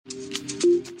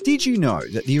Did you know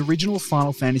that the original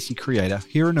Final Fantasy creator,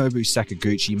 Hironobu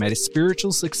Sakaguchi, made a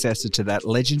spiritual successor to that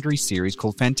legendary series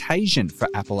called Fantasian for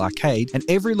Apple Arcade, and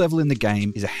every level in the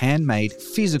game is a handmade,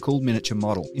 physical miniature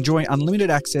model. Enjoy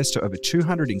unlimited access to over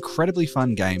 200 incredibly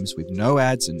fun games with no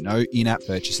ads and no in-app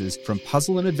purchases. From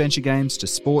puzzle and adventure games to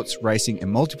sports, racing,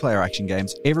 and multiplayer action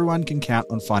games, everyone can count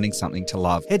on finding something to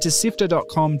love. Head to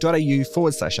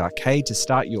sifter.com.au/arcade to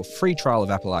start your free trial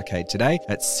of Apple Arcade today.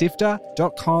 That's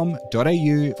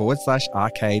sifter.com.au/arcade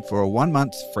for a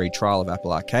 1-month free trial of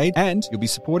Apple Arcade, and you'll be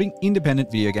supporting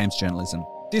independent video games journalism.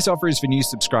 This offer is for new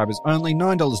subscribers only,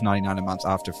 $9.99 a month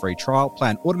after free trial.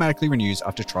 Plan automatically renews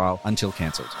after trial until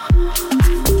cancelled.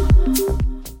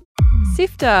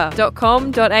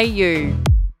 Sifter.com.au.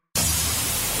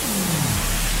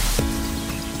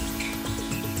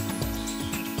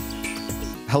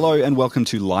 Hello and welcome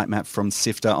to Lightmap from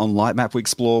Sifter. On Lightmap, we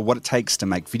explore what it takes to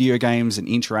make video games and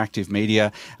interactive media,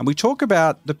 and we talk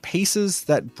about the pieces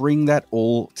that bring that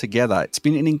all together. It's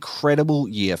been an incredible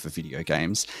year for video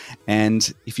games,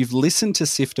 and if you've listened to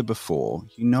Sifter before,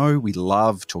 you know we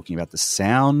love talking about the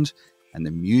sound and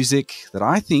the music that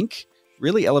I think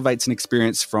really elevates an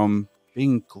experience from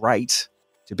being great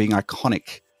to being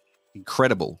iconic,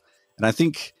 incredible. And I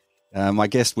think my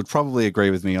guest would probably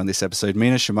agree with me on this episode,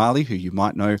 Meena Shamaly, who you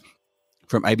might know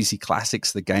from ABC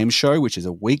Classics, The Game Show, which is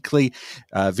a weekly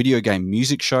video game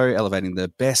music show elevating the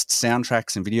best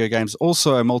soundtracks in video games,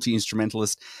 also a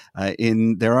multi-instrumentalist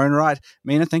in their own right.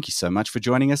 Meena, thank you so much for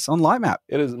joining us on Lightmap.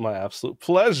 It is my absolute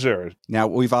pleasure. Now,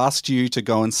 we've asked you to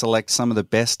go and select some of the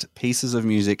best pieces of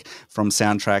music from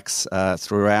soundtracks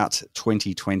throughout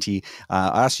 2020.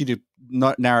 I asked you to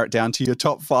not narrow it down to your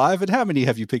top 5, and how many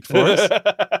have you picked for us?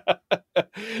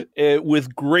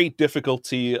 With great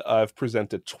difficulty, I've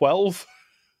presented 12.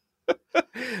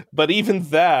 But even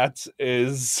that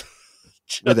is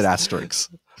just, with an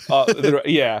asterisk.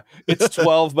 Yeah, it's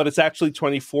 12, but it's actually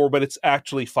 24, but it's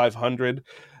actually 500.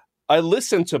 I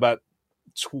listen to about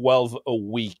 12 a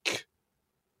week.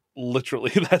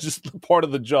 Literally, that's just part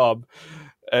of the job.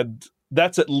 And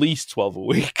that's at least 12 a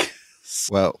week.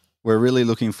 Well, we're really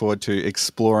looking forward to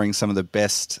exploring some of the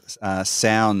best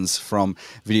sounds from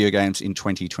video games in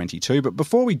 2022. But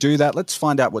before we do that, let's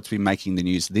find out what's been making the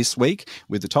news this week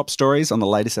with the top stories on the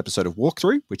latest episode of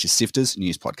Walkthrough, which is Sifter's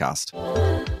news podcast.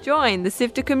 Join the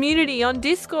Sifter community on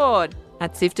Discord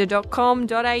at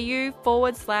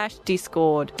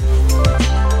sifter.com.au/Discord.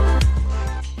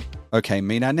 Okay,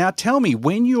 Meena, now tell me,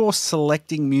 when you're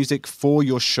selecting music for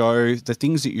your show, the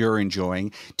things that you're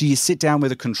enjoying, do you sit down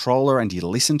with a controller and do you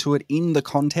listen to it in the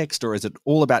context, or is it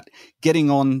all about getting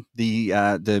on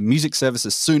the music service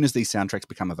as soon as these soundtracks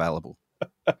become available?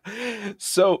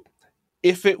 So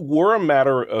if it were a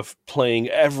matter of playing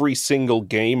every single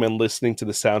game and listening to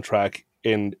the soundtrack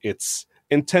in its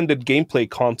intended gameplay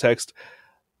context,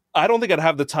 I don't think I'd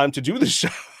have the time to do the show.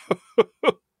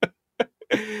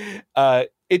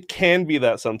 It can be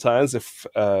that sometimes if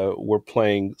we're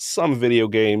playing some video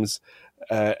games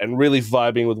and really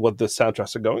vibing with what the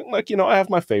soundtracks are going. Like, I have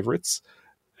my favorites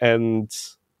and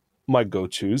my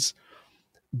go-tos.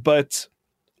 But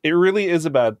it really is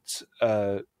about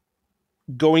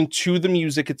going to the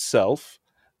music itself,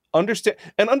 understanding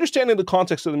the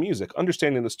context of the music,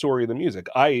 understanding the story of the music.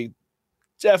 I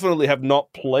definitely have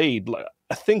not played.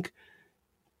 I think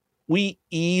we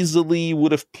easily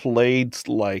would have played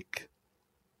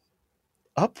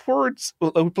upwards.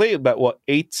 We played about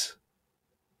 8,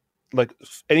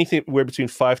 anything where between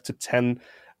 5 to 10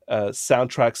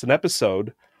 soundtracks an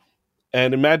episode.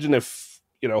 And imagine if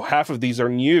half of these are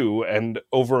new and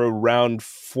over around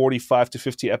 45 to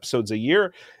 50 episodes a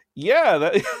year.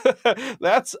 Yeah,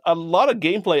 that's a lot of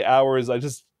gameplay hours I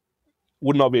just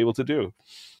would not be able to do.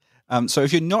 So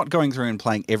if you're not going through and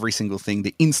playing every single thing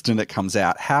the instant it comes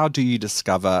out, how do you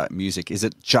discover music? Is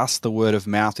it just the word of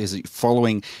mouth? Is it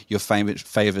following your favorite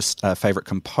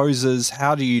composers?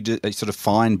 How do you sort of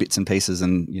find bits and pieces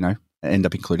and, end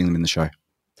up including them in the show?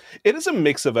 It is a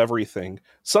mix of everything.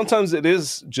 Sometimes it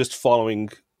is just following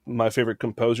my favorite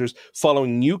composers,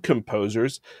 following new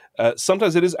composers.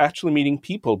 Sometimes it is actually meeting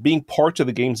people, being part of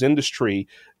the games industry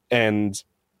and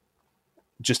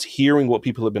just hearing what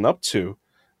people have been up to.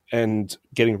 And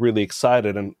getting really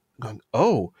excited and going,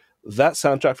 oh, that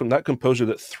soundtrack from that composer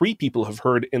that 3 people have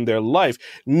heard in their life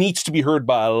needs to be heard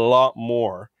by a lot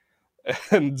more.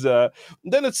 And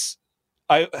then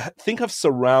I think I've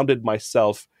surrounded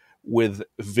myself with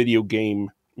video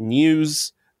game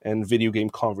news and video game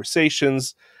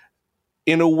conversations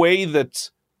in a way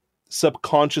that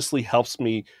subconsciously helps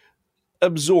me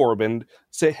absorb and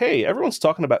say, hey, everyone's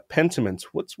talking about Pentiment.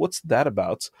 What's that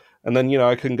about? And then,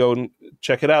 I can go and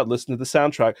check it out, listen to the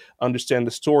soundtrack, understand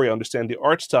the story, understand the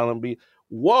art style, and be,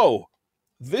 whoa,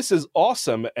 this is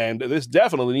awesome, and this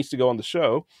definitely needs to go on the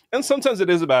show. And sometimes it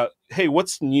is about, hey,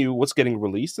 what's new, what's getting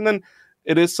released? And then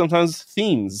it is sometimes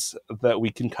themes that we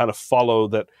can kind of follow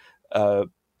that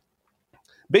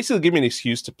basically give me an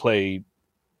excuse to play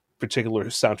particular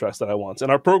soundtracks that I want.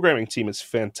 And our programming team is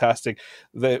fantastic.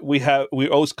 That we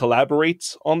always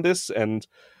collaborate on this, and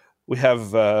we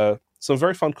have some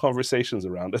very fun conversations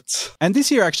around it. And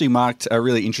this year actually marked a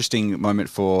really interesting moment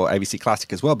for ABC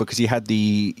Classic as well, because you had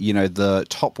the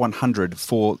top 100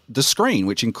 for the screen,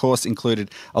 which of course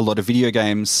included a lot of video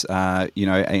games,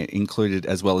 included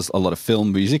as well as a lot of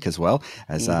film music as well.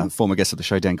 As former guest of the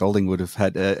show, Dan Golding, would have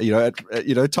had,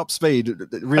 top speed,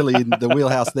 really in the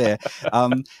wheelhouse there.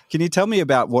 Can you tell me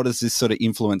about what is this sort of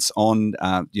influence on,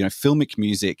 filmic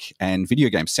music and video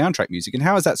game soundtrack music, and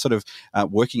how is that sort of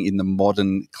working in the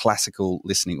modern classical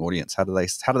listening audience? How do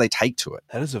they take to it?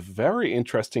 That is a very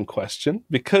interesting question,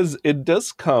 because it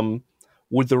does come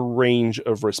with a range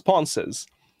of responses.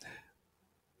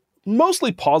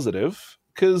 Mostly positive,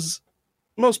 because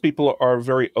most people are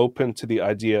very open to the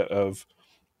idea of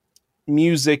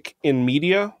music in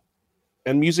media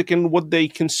and music in what they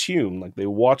consume. Like, they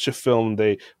watch a film,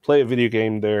 they play a video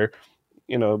game, they're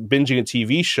binging a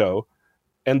TV show,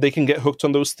 and they can get hooked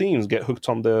on those themes, get hooked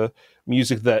on the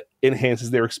music that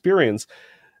enhances their experience.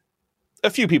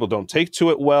 A few people don't take to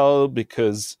it well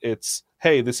because it's,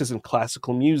 hey, this isn't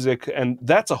classical music. And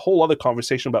that's a whole other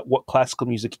conversation about what classical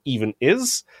music even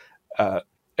is,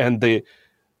 and the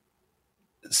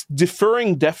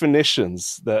differing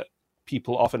definitions that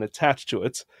people often attach to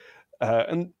it.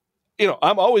 I'm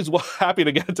always happy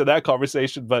to get into that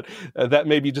conversation, but that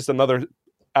may be just another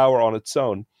hour on its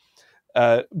own.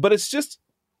 But it's just,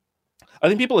 I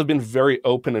think people have been very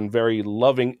open and very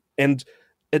loving. And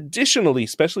additionally,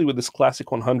 especially with this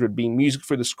Classic 100 being music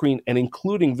for the screen and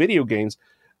including video games,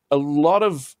 a lot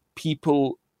of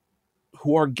people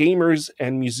who are gamers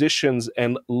and musicians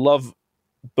and love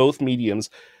both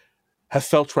mediums have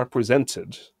felt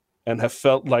represented and have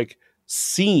felt like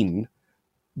seen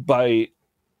by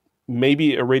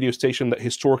maybe a radio station that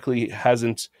historically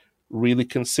hasn't really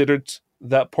considered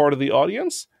that part of the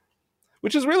audience,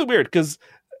 which is really weird, because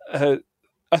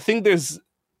I think there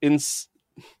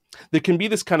can be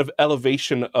this kind of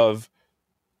elevation of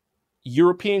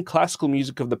European classical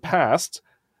music of the past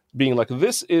being like,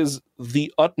 this is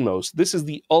the utmost, this is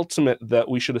the ultimate that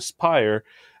we should aspire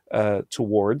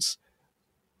towards,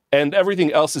 and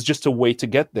everything else is just a way to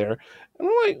get there. And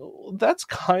I'm like, that's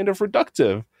kind of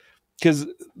reductive,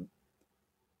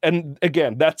 and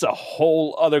again, that's a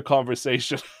whole other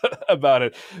conversation about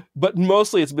it. But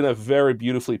mostly it's been a very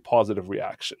beautifully positive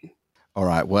reaction. All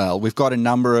right. Well, we've got a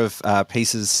number of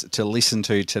pieces to listen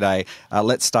to today.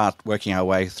 Let's start working our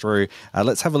way through.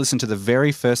 Let's have a listen to the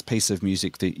very first piece of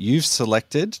music that you've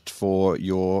selected for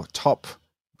your top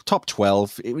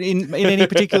 12 in any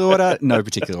particular order? No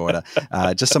particular order.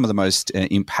 Just some of the most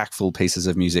impactful pieces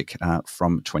of music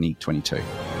from 2022.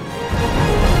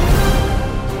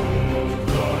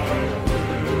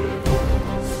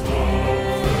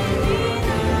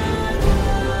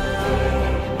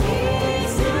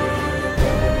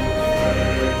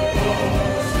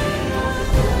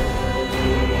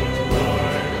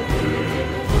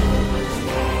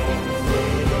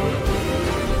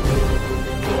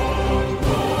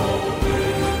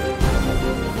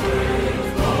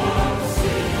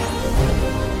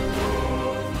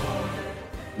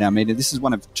 Now, Meena, this is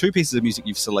one of two pieces of music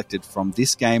you've selected from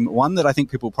this game, one that I think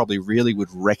people probably really would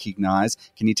recognize.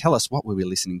 Can you tell us what we were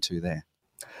listening to there?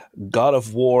 God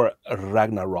of War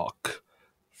Ragnarok,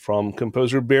 from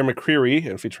composer Bear McCreary,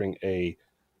 and featuring a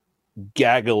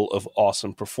gaggle of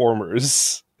awesome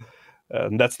performers.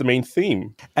 And that's the main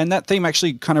theme. And that theme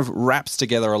actually kind of wraps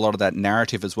together a lot of that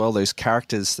narrative as well. Those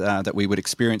characters that we would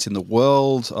experience in the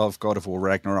world of God of War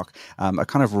Ragnarok are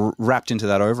kind of wrapped into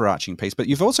that overarching piece. But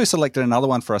you've also selected another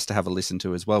one for us to have a listen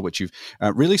to as well, which you've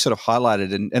really sort of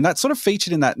highlighted. And that's sort of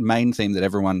featured in that main theme that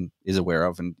everyone is aware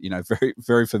of and, very,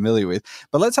 very familiar with.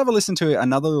 But let's have a listen to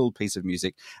another little piece of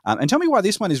music. And tell me why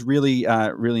this one is really,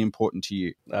 really important to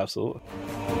you. Absolutely.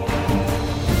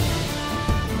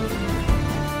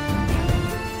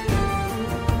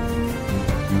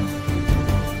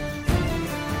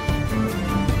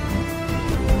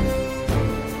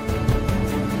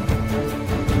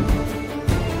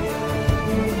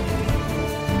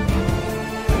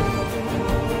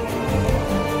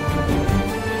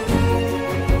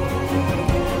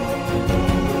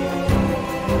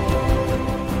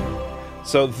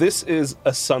 So this is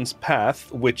A Son's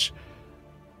Path, which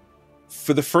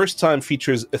for the first time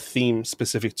features a theme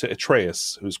specific to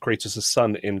Atreus, who's Kratos'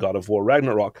 son in God of War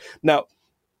Ragnarok. Now,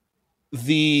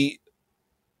 the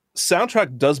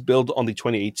soundtrack does build on the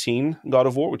 2018 God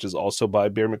of War, which is also by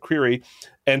Bear McCreary,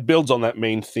 and builds on that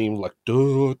main theme, like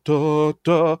da da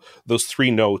da, those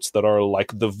three notes that are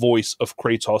like the voice of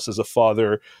Kratos as a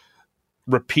father,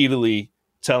 repeatedly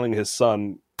telling his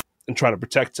son and trying to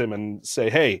protect him and say,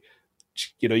 hey,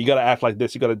 you know, you got to act like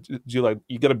this, you got to do like,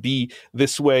 you got to be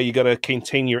this way, you got to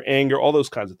contain your anger, all those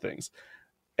kinds of things.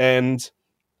 And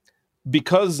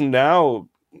because now,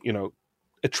 you know,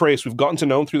 Atreus, we've gotten to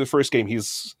know him through the first game,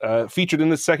 he's featured in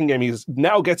the second game, he's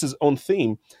now gets his own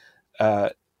theme,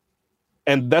 and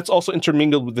that's also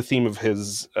intermingled with the theme of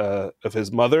his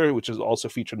mother, which is also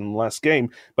featured in the last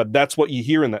game. But that's what you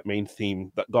hear in that main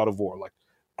theme, that God of War, like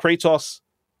Kratos,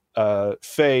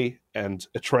 Faye, and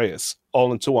Atreus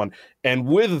all into one. And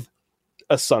with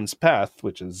A Son's Path,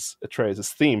 which is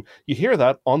Atreus' theme, you hear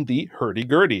that on the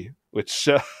hurdy-gurdy, which...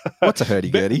 What's a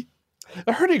hurdy-gurdy?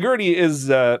 A hurdy-gurdy is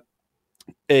a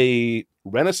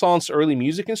Renaissance early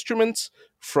music instrument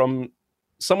from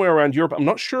somewhere around Europe. I'm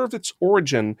not sure of its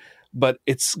origin, but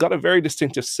it's got a very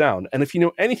distinctive sound. And if you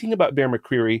know anything about Bear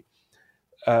McCreary,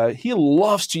 he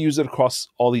loves to use it across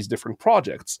all these different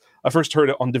projects. I first heard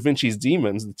it on Da Vinci's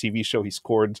Demons, the TV show he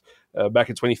scored back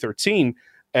in 2013,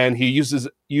 and he uses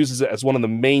it as one of the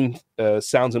main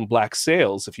sounds in Black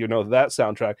Sails, if you know that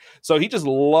soundtrack. So he just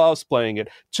loves playing it,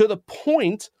 to the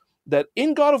point that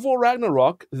in God of War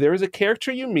Ragnarok, there is a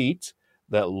character you meet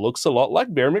that looks a lot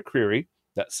like Bear McCreary,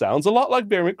 that sounds a lot like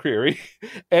Bear McCreary,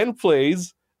 and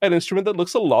plays an instrument that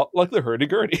looks a lot like the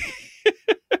hurdy-gurdy.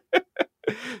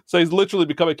 So he's literally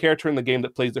become a character in the game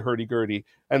that plays the hurdy-gurdy.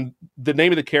 And the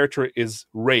name of the character is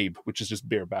Rabe, which is just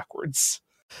bear backwards.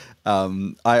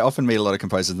 I often meet a lot of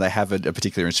composers and they have a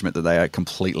particular instrument that they are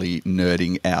completely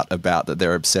nerding out about, that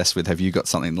they're obsessed with. Have you got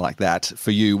something like that?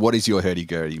 For you, what is your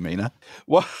hurdy-gurdy, Meena?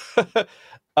 Well,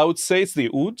 I would say it's the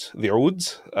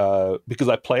oud, because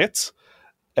I play it.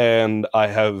 And I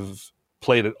have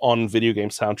played it on video game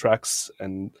soundtracks.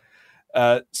 And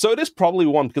so it is probably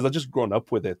one, because I've just grown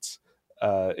up with it.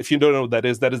 If you don't know what that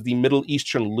is the Middle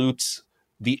Eastern lute,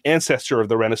 the ancestor of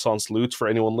the Renaissance lute. For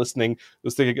anyone listening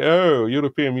who's thinking, oh,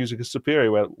 European music is superior.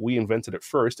 Well, we invented it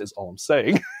first, is all I'm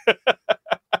saying.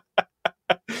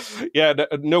 Yeah,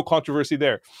 no controversy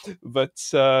there. But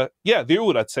yeah, the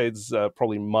oud, I'd say, is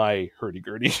probably my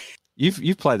hurdy-gurdy.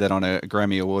 You've played that on a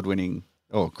Grammy Award-winning,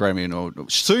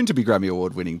 soon to be Grammy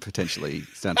Award-winning, potentially,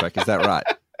 soundtrack. Is that right?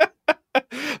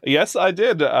 Yes, I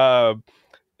did.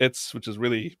 Which is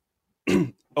really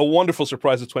a wonderful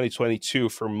surprise of 2022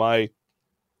 for my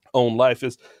own life,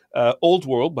 is Old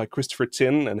World by Christopher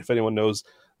Tin. And if anyone knows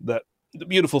that the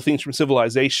beautiful themes from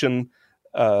Civilization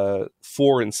 4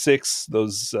 and 6,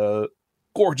 those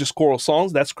gorgeous choral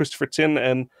songs, that's Christopher Tin.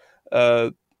 And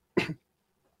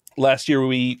last year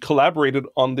we collaborated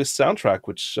on this soundtrack,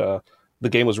 which the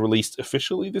game was released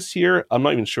officially this year. I'm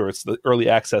not even sure, it's the early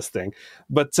access thing.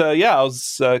 But yeah, I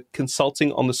was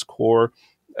consulting on the score,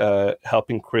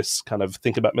 helping Chris kind of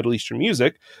think about Middle Eastern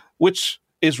music, which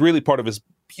is really part of his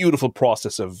beautiful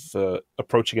process of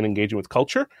approaching and engaging with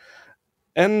culture.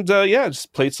 And yeah,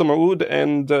 just played some oud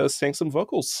and sang some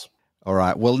vocals. All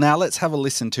right. Well, now let's have a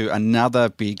listen to another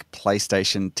big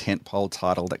PlayStation tentpole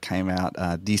title that came out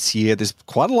this year. There's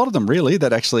quite a lot of them, really,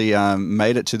 that actually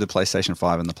made it to the PlayStation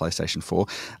 5 and the PlayStation 4.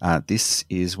 This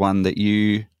is one that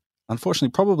you,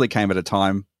 unfortunately, probably came at a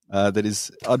time that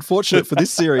is unfortunate for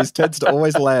this series, tends to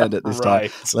always land at this time.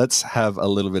 Let's have a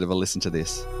little bit of a listen to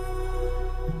this.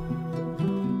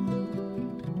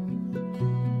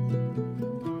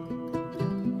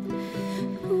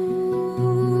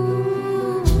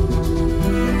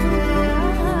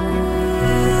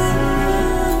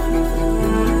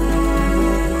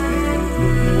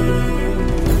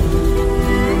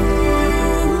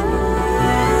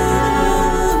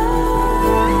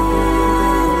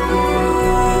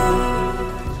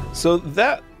 So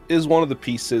that is one of the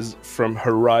pieces from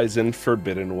Horizon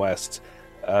Forbidden West.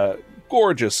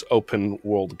 Gorgeous open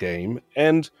world game.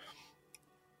 And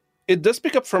it does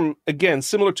pick up from, again,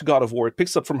 similar to God of War, it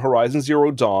picks up from Horizon Zero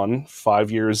Dawn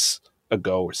 5 years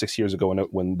ago or 6 years ago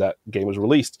when that game was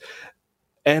released.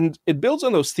 And it builds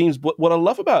on those themes. But what I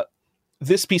love about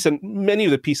this piece, and many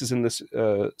of the pieces in this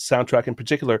soundtrack in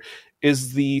particular,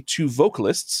 is the two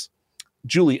vocalists,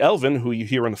 Julie Elvin, who you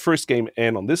hear on the first game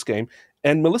and on this game,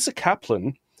 and Melissa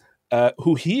Kaplan,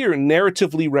 who here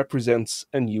narratively represents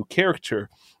a new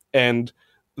character. And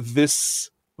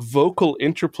this vocal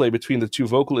interplay between the two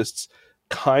vocalists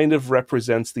kind of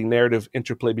represents the narrative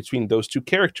interplay between those two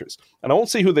characters. And I won't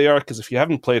say who they are, because if you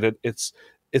haven't played it, it's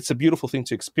a beautiful thing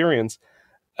to experience.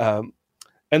 And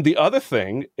the other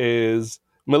thing is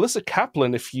Melissa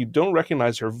Kaplan. If you don't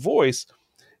recognize her voice,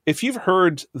 if you've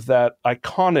heard that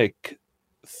iconic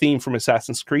theme from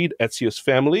Assassin's Creed, Ezio's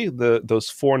Family, those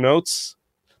 4 notes,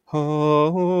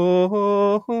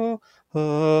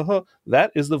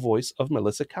 that is the voice of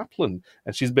Melissa Kaplan,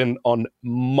 and she's been on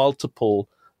multiple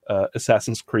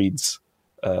Assassin's Creed's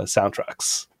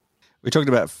soundtracks. We talked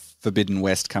about Forbidden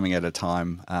West coming at a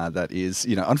time that is,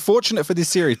 unfortunate for this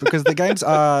series, because the games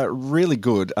are really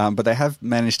good, but they have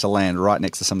managed to land right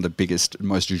next to some of the biggest,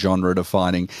 most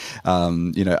genre-defining,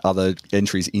 other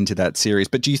entries into that series.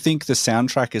 But do you think the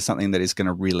soundtrack is something that is going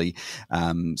to really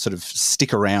sort of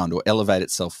stick around or elevate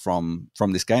itself from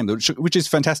this game, which is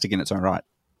fantastic in its own right?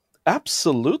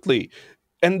 Absolutely.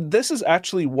 And this is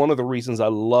actually one of the reasons I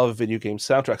love video game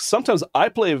soundtracks. Sometimes I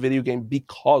play a video game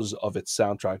because of its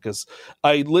soundtrack, because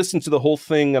I listen to the whole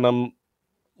thing and I'm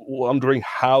wondering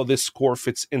how this score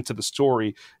fits into the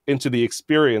story, into the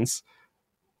experience.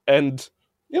 And,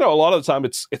 a lot of the time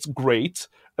it's great.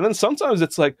 And then sometimes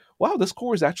it's like, wow, this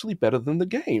score is actually better than the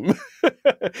game.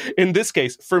 In this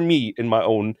case, for me, in my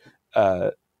own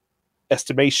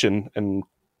estimation and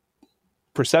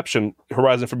perception,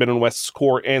 Horizon Forbidden West's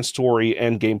score and story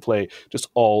and gameplay just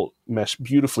all mesh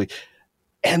beautifully.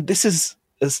 And this is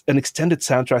an extended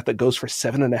soundtrack that goes for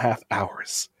 7.5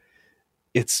 hours.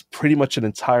 It's pretty much an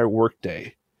entire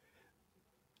workday.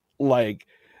 Like,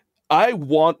 I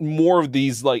want more of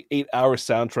these 8-hour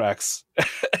soundtracks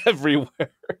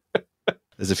everywhere.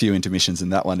 There's a few intermissions in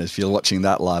that one. If you're watching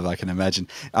that live, I can imagine.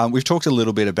 We've talked a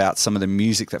little bit about some of the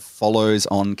music that follows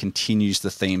on, continues the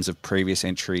themes of previous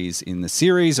entries in the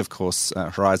series. Of course,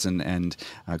 Horizon and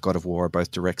God of War are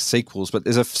both direct sequels, but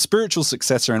there's a spiritual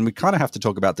successor, and we kind of have to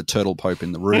talk about the Turtle Pope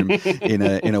in the room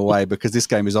in a way, because this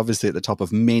game is obviously at the top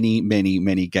of many, many,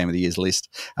 many Game of the Year's list.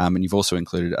 And you've also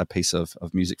included a piece of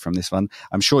music from this one.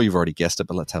 I'm sure you've already guessed it,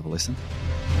 but let's have a listen.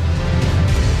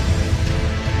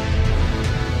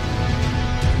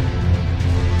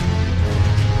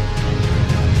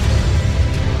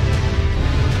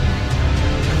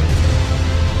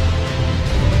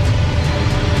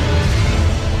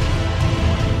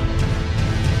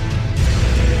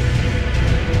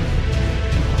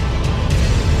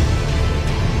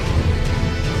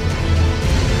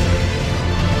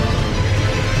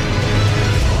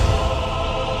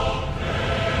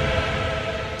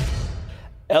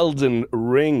 Elden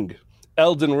Ring,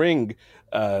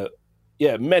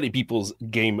 many people's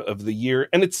game of the year.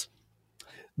 And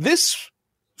this,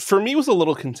 for me, was a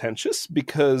little contentious,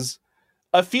 because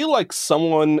I feel like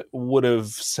someone would have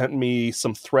sent me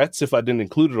some threats if I didn't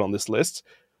include it on this list.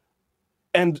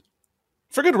 And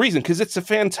for good reason, because it's a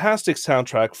fantastic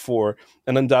soundtrack for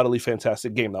an undoubtedly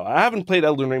fantastic game. Now, I haven't played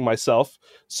Elden Ring myself,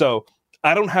 so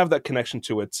I don't have that connection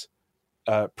to it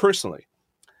personally.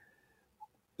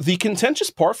 The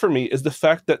contentious part for me is the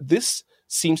fact that this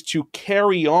seems to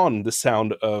carry on the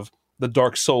sound of the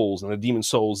Dark Souls and the Demon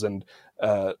Souls and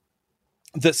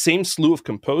the same slew of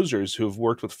composers who have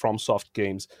worked with FromSoft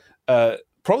games.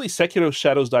 Probably Sekiro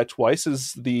Shadows Die Twice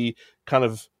is the kind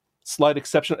of slight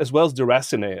exception, as well as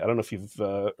Deracine. I don't know if you've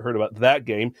heard about that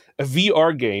game, a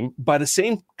VR game by the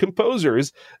same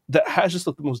composers that has just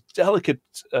the most delicate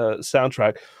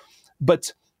soundtrack.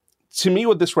 But to me,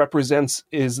 what this represents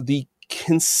is the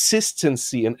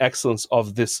consistency and excellence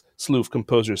of this slew of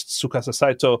composers: Tsukasa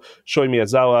Saito, Shoei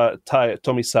Miyazawa, Tai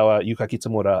Tomisawa, Yuka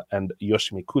Kitamura, and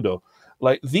Yoshimi Kudo.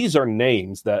 These are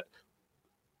names that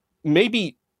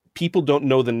maybe people don't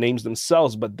know the names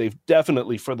themselves, but they've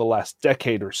definitely, for the last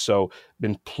decade or so,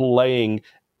 been playing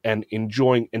and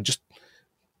enjoying, and just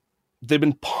they've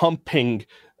been pumping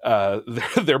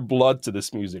their blood to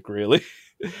this music, really.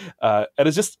 And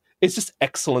it's just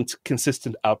excellent,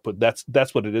 consistent output.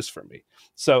 That's what it is for me.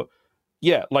 So,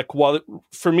 yeah, while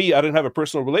for me, I didn't have a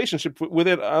personal relationship with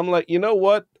it, I'm like, you know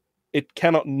what? It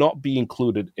cannot not be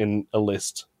included in a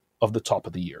list of the top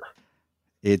of the year.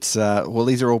 It's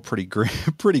these are all pretty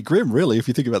grim, really. If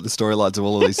you think about the storylines of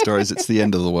all of these stories, it's the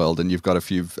end of the world, and you've got a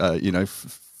few,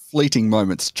 fleeting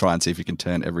moments to try and see if you can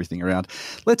turn everything around.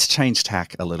 Let's change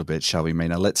tack a little bit, shall we,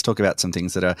 Meena? Let's talk about some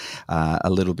things that are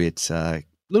a little bit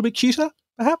cuter,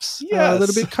 perhaps. Yes. A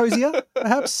little bit cozier,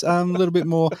 perhaps. A little bit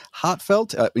more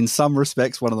heartfelt. In some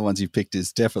respects, one of the ones you've picked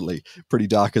is definitely pretty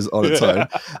dark on its own.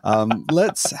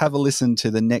 Let's have a listen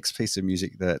to the next piece of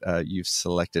music that you've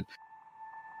selected.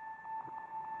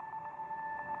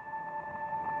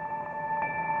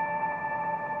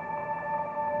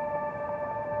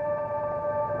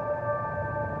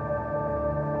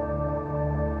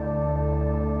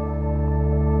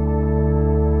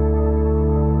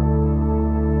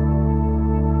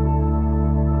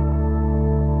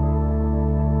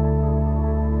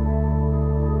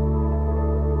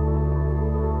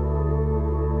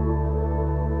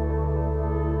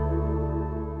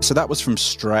 So that was from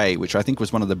Stray, which I think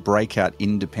was one of the breakout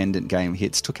independent game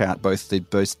hits. Took out both the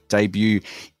debut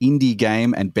indie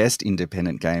game and best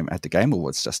independent game at the Game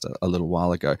Awards just a little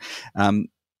while ago.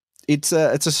 It's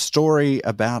a story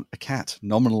about a cat.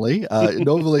 Nominally,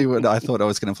 normally when I thought I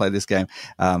was going to play this game,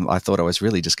 I thought I was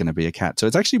really just going to be a cat. So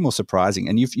it's actually more surprising.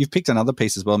 And you've picked another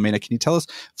piece as well, Meena. Can you tell us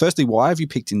firstly why have you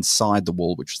picked Inside the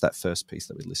Wall, which was that first piece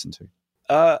that we listened to?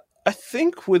 I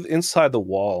think with Inside the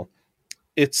Wall,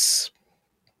 it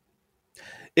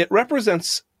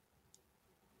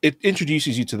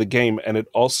introduces you to the game, and it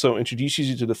also introduces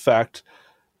you to the fact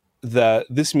that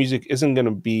this music isn't going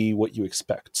to be what you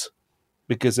expect,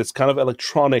 because it's kind of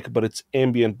electronic, but it's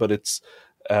ambient, but it's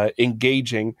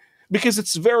engaging, because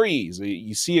it's very easy.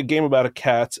 You see a game about a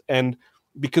cat, and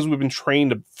because we've been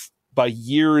trained by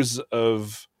years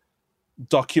of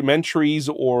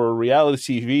documentaries or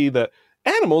reality TV that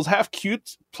animals have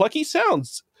cute, plucky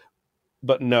sounds.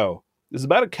 But no, it's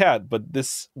about a cat, but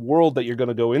this world that you're going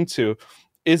to go into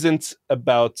isn't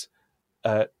about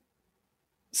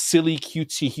silly,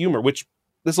 cutesy humor, which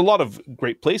there's a lot of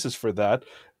great places for that.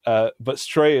 But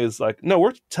Stray is like, no,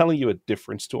 we're telling you a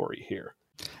different story here.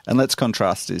 And let's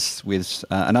contrast this with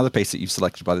another piece that you've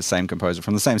selected by the same composer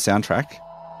from the same soundtrack.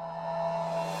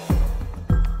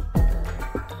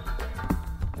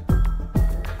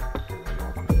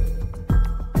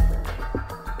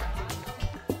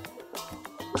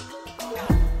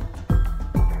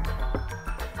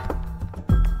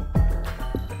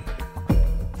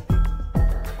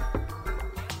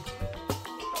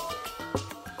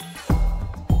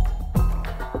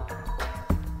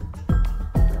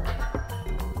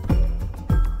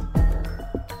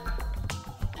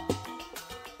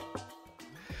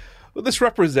 What this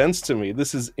represents to me,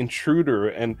 this is Intruder,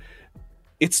 and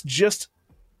it's just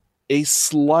a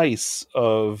slice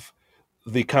of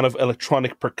the kind of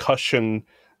electronic percussion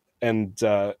and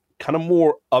kind of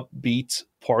more upbeat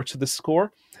parts of the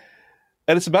score.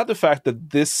 And it's about the fact that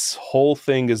this whole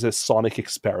thing is a sonic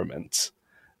experiment.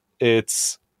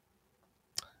 It's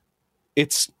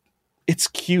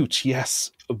cute, yes,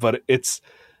 but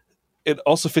it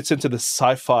also fits into the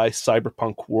sci-fi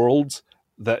cyberpunk world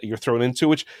that you're thrown into,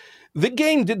 which the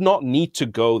game did not need to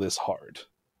go this hard.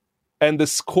 And the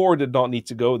score did not need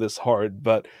to go this hard,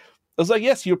 but I was like,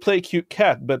 yes, you play a cute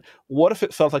cat, but what if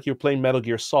it felt like you're playing Metal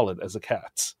Gear Solid as a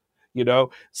cat? You know,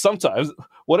 sometimes,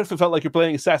 what if it felt like you're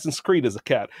playing Assassin's Creed as a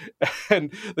cat?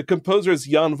 And the composer is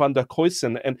Jan van der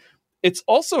Kuysen, and it's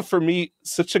also, for me,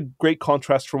 such a great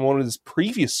contrast from one of his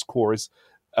previous scores,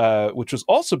 which was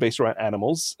also based around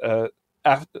animals,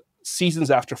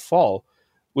 Seasons After Fall,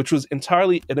 which was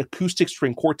entirely an acoustic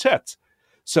string quartet.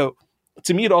 So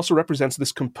to me, it also represents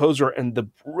this composer and the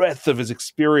breadth of his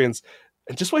experience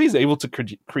and just what he's able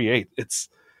to create.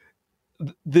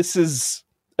 This is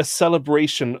a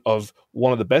celebration of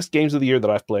one of the best games of the year that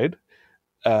I've played,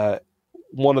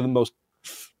 one of the most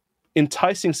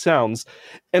enticing sounds,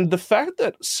 and the fact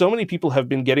that so many people have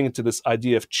been getting into this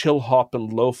idea of chill hop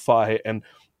and lo-fi and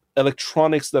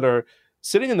electronics that are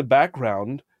sitting in the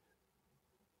background,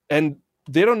 and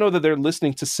they don't know that they're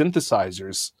listening to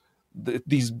synthesizers,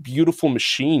 these beautiful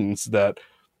machines that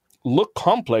look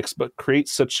complex but create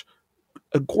such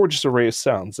a gorgeous array of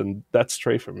sounds, and that's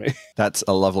Stray for me. That's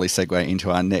a lovely segue into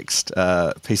our next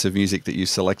piece of music that you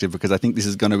selected, because I think this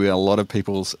is going to be a lot of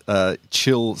people's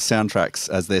chill soundtracks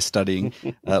as they're studying.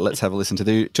 Let's have a listen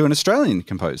to an Australian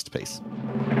composed piece.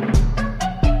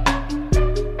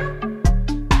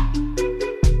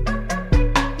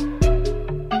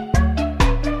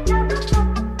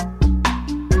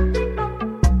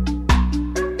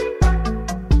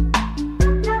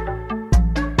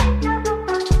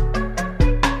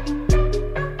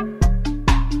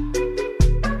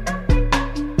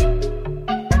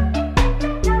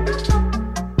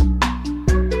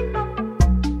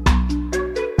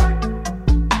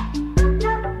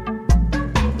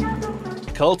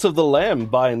 Cult of the Lamb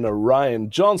by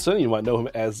Narayan Johnson. You might know him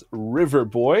as River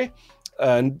Boy.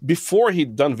 And before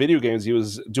he'd done video games, he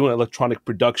was doing electronic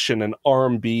production and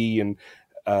R&B and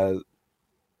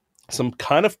some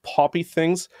kind of poppy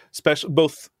things,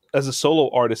 both as a solo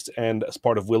artist and as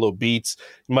part of Willow Beats.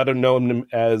 You might have known him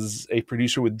as a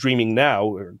producer with Dreaming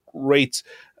Now,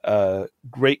 a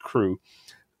great crew.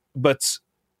 But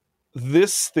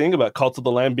this thing about Cult of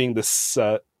the Lamb being this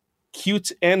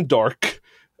cute and dark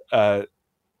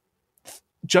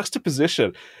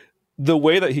juxtaposition, the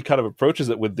way that he kind of approaches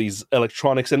it with these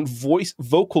electronics and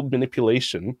vocal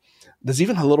manipulation. There's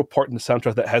even a little part in the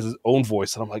soundtrack that has his own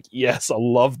voice, and I'm like, yes, I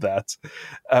love that.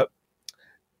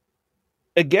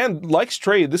 Again, like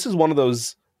Stray, this is one of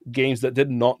those games that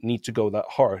did not need to go that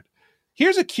hard.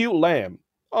 Here's a cute lamb.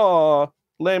 Aw,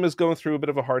 Lamb is going through a bit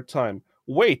of a hard time.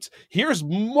 Wait, here's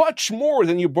much more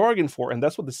than you bargained for. And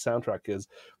that's what the soundtrack is,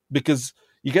 because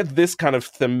you get this kind of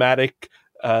thematic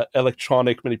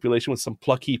electronic manipulation with some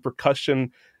plucky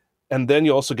percussion. And then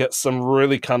you also get some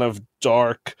really kind of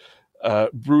dark,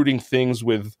 brooding things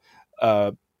with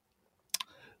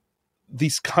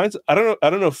these kinds of, I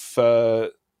don't know if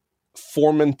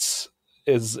formant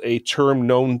is a term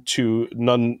known to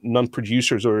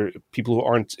non-producers or people who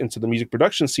aren't into the music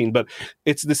production scene, but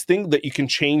it's this thing that you can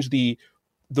change the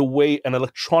way an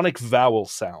electronic vowel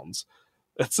sounds.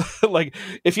 It's like,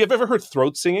 if you've ever heard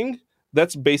throat singing,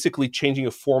 that's basically changing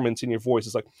a formant in your voice.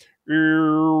 It's like,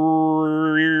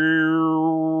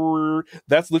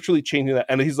 that's literally changing that.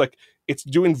 And he's like, it's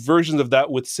doing versions of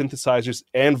that with synthesizers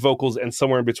and vocals and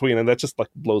somewhere in between. And that just like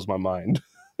blows my mind.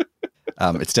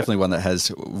 It's definitely one that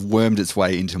has wormed its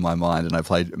way into my mind, and I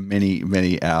played many,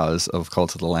 many hours of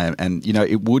Cult of the Lamb. And, you know,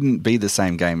 it wouldn't be the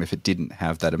same game if it didn't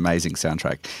have that amazing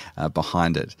soundtrack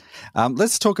behind it.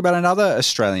 Let's talk about another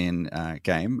Australian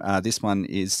game. This one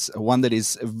is one that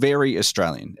is very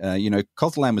Australian. You know,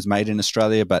 Cult of the Lamb was made in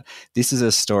Australia, but this is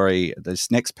a story, this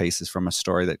next piece is from a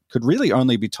story that could really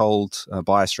only be told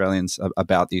by Australians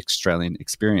about the Australian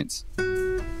experience.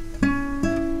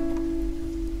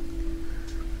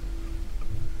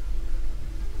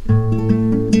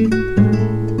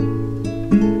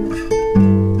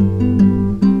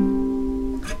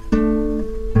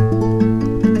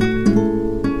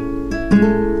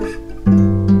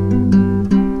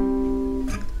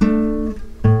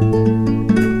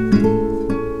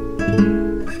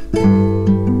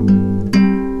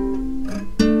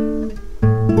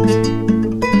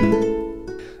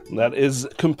 That is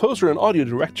composer and audio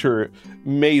director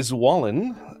Maze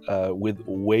Wallen with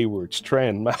Wayward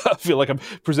Strand. I feel like I'm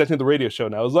presenting the radio show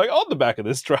now. I was like on the back of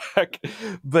this track.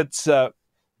 But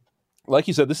like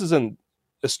you said, this is a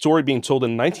story being told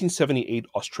in 1978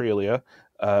 Australia,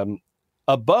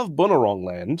 above Bunurong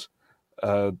land,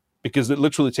 because it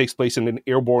literally takes place in an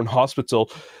airborne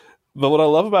hospital. But what I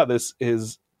love about this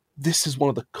is one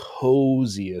of the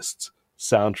coziest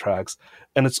soundtracks,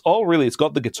 and it's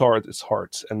got the guitar at its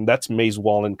heart, and that's Maze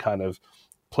Wallen kind of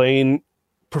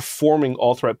performing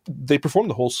all throughout. They perform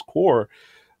the whole score,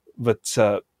 but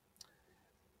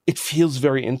it feels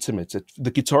very intimate.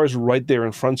 The guitar is right there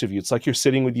in front of you. It's like you're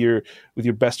sitting with your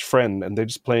best friend, and they're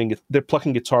just playing it. They're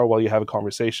plucking guitar while you have a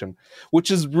conversation, which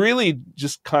is really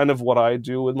just kind of what I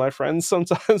do with my friends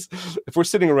sometimes. If we're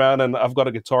sitting around and I've got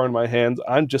a guitar in my hand,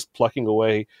 I'm just plucking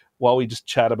away while we just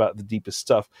chat about the deepest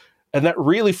stuff. And that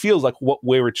really feels like what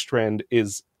Wayward Strand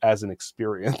is as an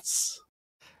experience.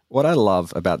 What I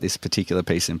love about this particular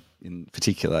piece in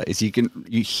particular is you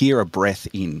hear a breath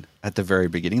in at the very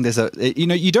beginning. There's that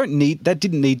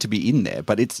didn't need to be in there,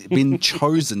 but it's been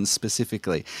chosen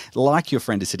specifically. Like your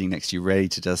friend is sitting next to you, ready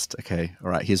to just, okay, all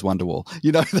right, here's Wonderwall.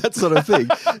 You know, that sort of thing.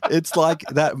 It's like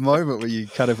that moment where you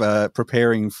kind of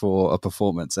preparing for a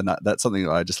performance, and that's something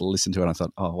that I just listened to and I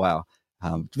thought, oh wow.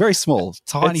 Very small,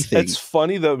 tiny thing. It's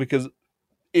funny though, because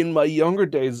in my younger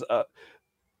days,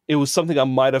 it was something I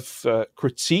might have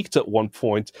critiqued at one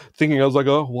point, thinking I was like,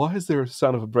 oh, why is there a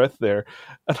sound of a breath there?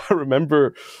 And I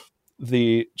remember do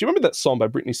you remember that song by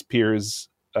Britney Spears,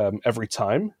 Every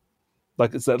Time?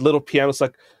 Like, it's that little piano. It's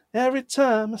like, every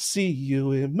time I see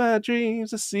you in my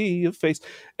dreams, I see your face.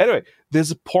 Anyway,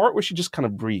 there's a part where she just kind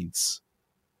of breathes,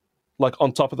 like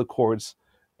on top of the chords.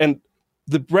 And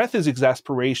the breath is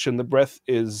exasperation. The breath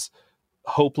is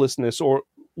hopelessness, or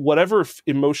whatever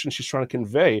emotion she's trying to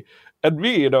convey. And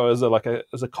me, you know, as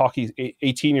a cocky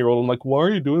 18-year-old, I'm like, why are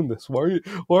you doing this? Why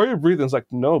are you breathing? It's like,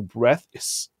 no, breath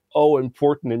is so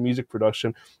important in music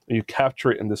production, and you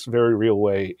capture it in this very real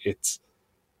way. It's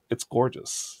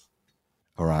gorgeous.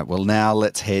 All right, well, now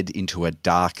let's head into a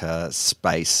darker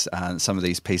space. Some of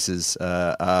these pieces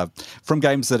are from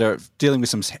games that are dealing with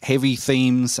some heavy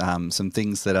themes, some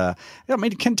things that are, I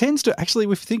mean, it tends to, actually, if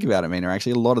you think about it, Meena,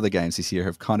 actually a lot of the games this year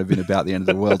have kind of been about the end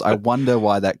of the world. I wonder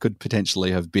why that could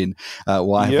potentially have been.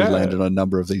 Why have we landed on a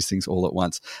number of these things all at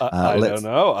once? I don't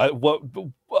know.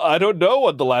 I don't know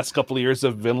what the last couple of years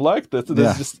have been like.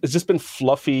 It's just been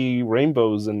fluffy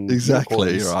rainbows and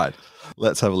exactly unicorns. Right.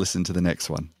 Let's have a listen to the next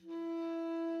one.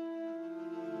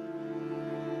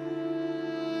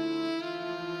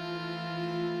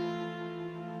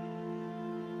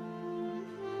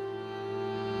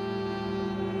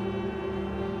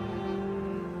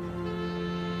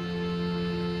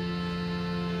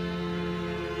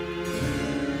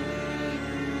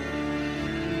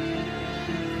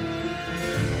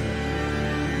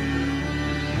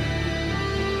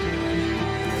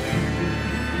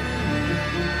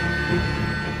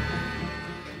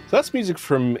 So that's music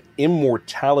from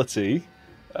Immortality.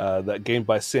 that game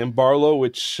by Sam Barlow,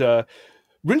 which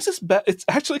brings us back. It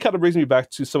actually kind of brings me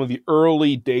back to some of the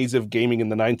early days of gaming in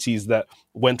the 90s that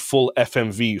went full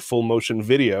FMV, full motion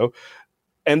video.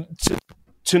 And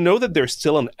to know that there's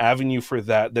still an avenue for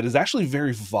that is actually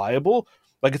very viable.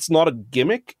 Like, it's not a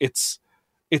gimmick. It's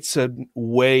a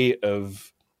way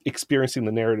of experiencing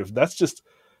the narrative.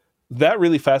 That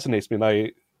really fascinates me. And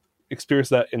I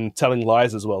experienced that in Telling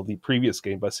Lies as well, the previous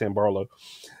game by Sam Barlow.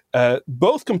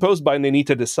 Both composed by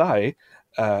Nenita Desai,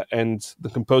 and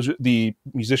the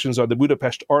musicians are the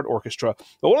Budapest Art Orchestra.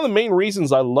 But one of the main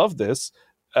reasons I love this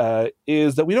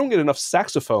is that we don't get enough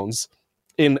saxophones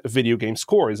in video game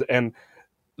scores, and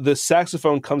the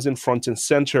saxophone comes in front and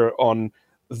center on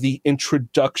the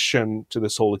introduction to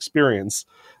this whole experience.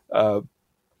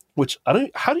 Which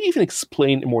how do you even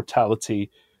explain immortality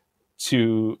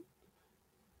to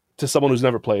someone who's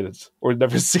never played it or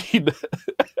never seen it?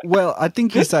 Well, I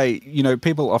think you say,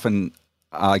 people often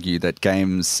argue that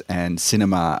games and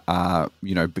cinema are,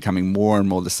 becoming more and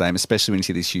more the same, especially when you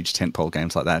see these huge tentpole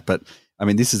games like that. But I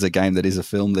mean, this is a game that is a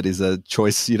film, that is a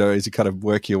choice, as you kind of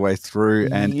work your way through.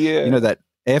 And, that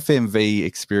FMV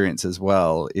experience as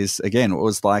well is, again, it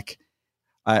was like,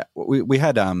 we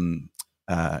had,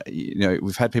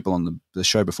 we've had people on the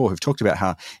show before who've talked about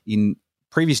how in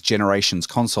previous generations,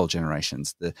 console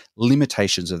generations, the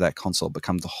limitations of that console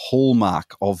become the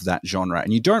hallmark of that genre.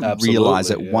 And you don't realize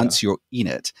it once you're in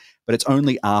it, but it's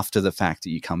only after the fact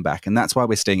that you come back. And that's why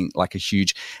we're seeing like a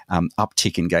huge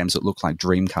uptick in games that look like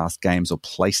Dreamcast games or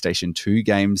PlayStation 2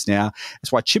 games now.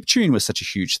 That's why chiptune was such a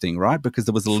huge thing, right? Because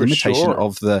there was a limitation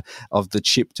of the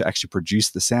chip to actually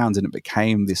produce the sounds, and it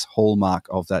became this hallmark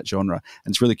of that genre.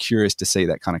 And it's really curious to see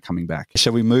that kind of coming back.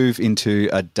 Shall we move into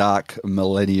a dark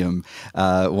millennium,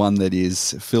 one that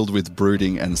is filled with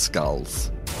brooding and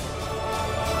skulls?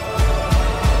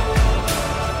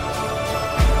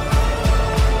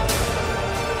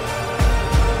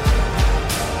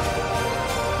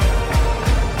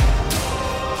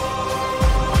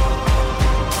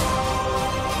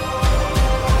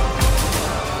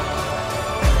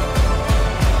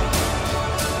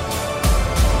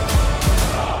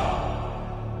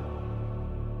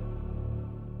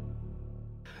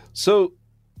 So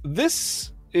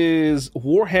this is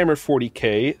Warhammer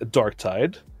 40k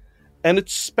Darktide, and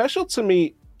it's special to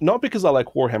me not because I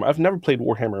like Warhammer. I've never played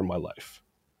Warhammer in my life.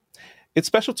 It's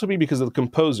special to me because of the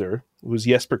composer, who's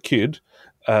Jesper Kyd.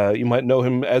 You might know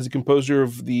him as a composer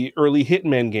of the early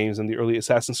Hitman games and the early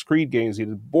Assassin's Creed games. He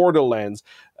did Borderlands,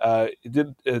 he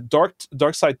did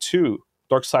Darksiders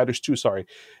 2, sorry,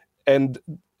 and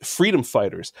Freedom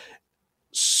Fighters.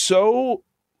 So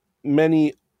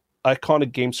many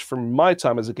iconic games from my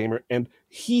time as a gamer, and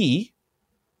he,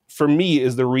 for me,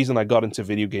 is the reason I got into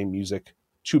video game music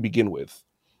to begin with.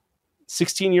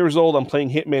 16 years old, I'm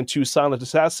playing Hitman 2 Silent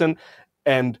Assassin,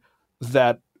 and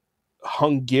that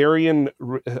Hungarian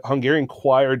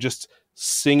choir just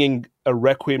singing a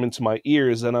requiem into my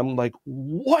ears, and I'm like,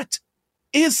 what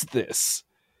is this?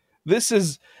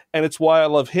 And it's why I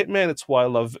love Hitman, it's why I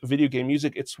love video game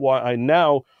music, it's why I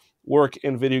now work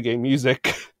in video game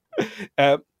music.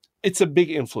 It's a big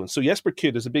influence. So Jesper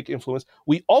Kyd is a big influence.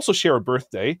 We also share a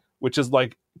birthday, which is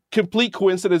like complete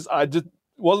coincidence. I just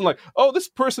wasn't like, oh, this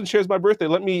person shares my birthday,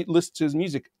 let me listen to his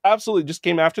music. Absolutely, just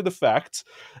came after the fact.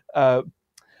 But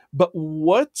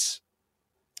what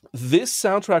this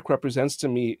soundtrack represents to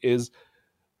me is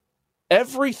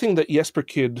everything that Jesper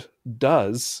Kyd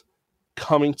does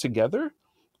coming together,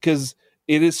 because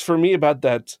it is for me about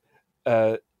that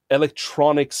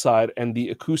electronic side and the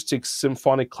acoustic,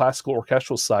 symphonic, classical,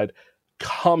 orchestral side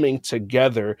coming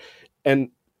together. And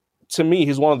to me,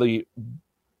 he's one of the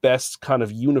best kind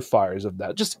of unifiers of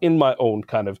that, just in my own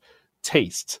kind of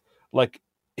taste. Like,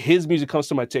 his music comes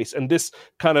to my taste. And this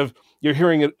kind of, you're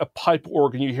hearing a pipe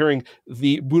organ, you're hearing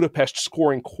the Budapest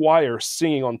scoring choir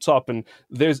singing on top. And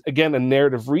there's, again, a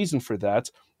narrative reason for that.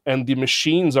 And the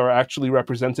machines are actually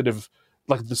representative,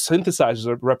 like the synthesizers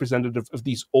are representative of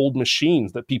these old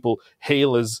machines that people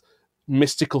hail as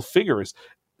mystical figures.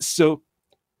 So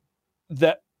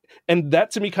that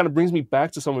to me kind of brings me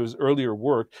back to some of his earlier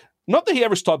work. Not that he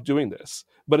ever stopped doing this,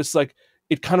 but it's like,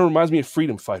 it kind of reminds me of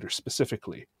Freedom Fighters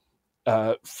specifically.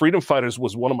 Freedom Fighters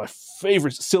was one of my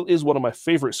favorites, still is one of my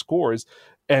favorite scores.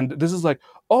 And this is like,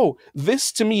 oh,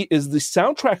 this to me is the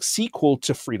soundtrack sequel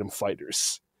to Freedom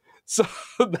Fighters. So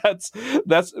that's,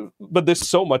 but there's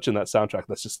so much in that soundtrack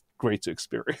that's just great to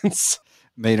experience.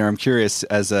 Meena, I'm curious,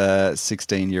 as a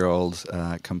 16-year-old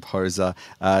composer,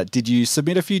 did you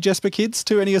submit a few Jesper Kyds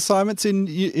to any assignments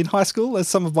in high school? As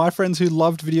some of my friends who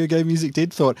loved video game music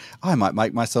did, thought, I might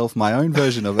make myself my own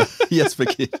version of a Jesper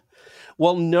Kyd.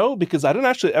 Well, no, because I didn't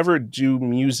actually ever do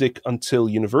music until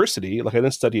university. Like I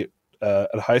didn't study it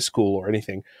at high school or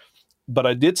anything, but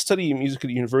I did study music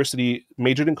at university,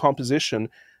 majored in composition,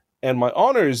 and my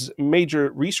honors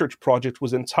major research project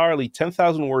was entirely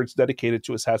 10,000 words dedicated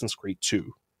to Assassin's Creed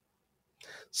 2.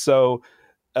 So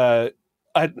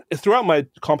throughout my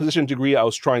composition degree, I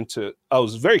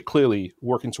was very clearly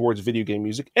working towards video game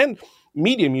music and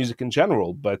media music in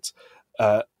general, but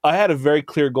I had a very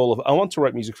clear goal of I want to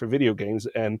write music for video games,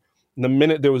 and the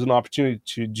minute there was an opportunity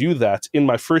to do that, in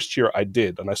my first year I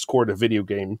did, and I scored a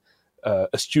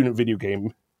student video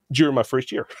game during my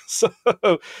first year. So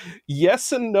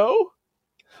yes and no,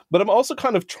 but I'm also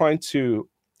kind of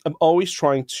I'm always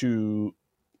trying to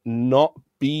not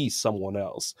be someone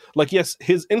else. Like, yes,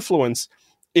 his influence,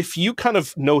 if you kind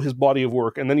of know his body of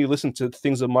work and then you listen to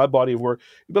things of my body of work,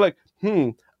 you'd be like,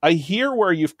 I hear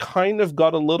where you've kind of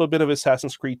got a little bit of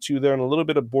Assassin's Creed 2 there and a little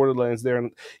bit of Borderlands there,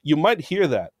 and you might hear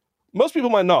that. Most people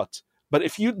might not. But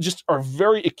if you just are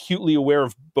very acutely aware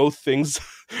of both things,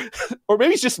 or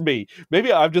maybe it's just me,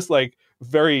 maybe I'm just like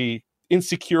very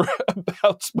insecure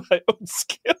about my own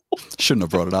skill. Shouldn't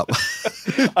have brought it up.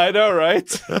 I know,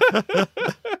 right?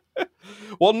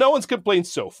 Well, no one's complained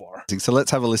so far. So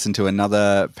let's have a listen to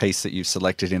another piece that you've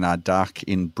selected in our dark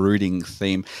and brooding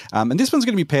theme. And this one's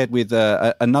going to be paired with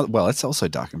another. Well, it's also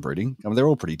dark and brooding. I mean, they're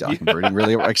all pretty dark and brooding,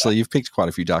 really. Actually, you've picked quite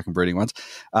a few dark and brooding ones.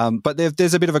 But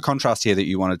there's a bit of a contrast here that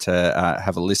you wanted to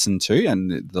have a listen to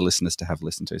and the listeners to have a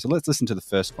listen to. So let's listen to the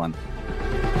first one.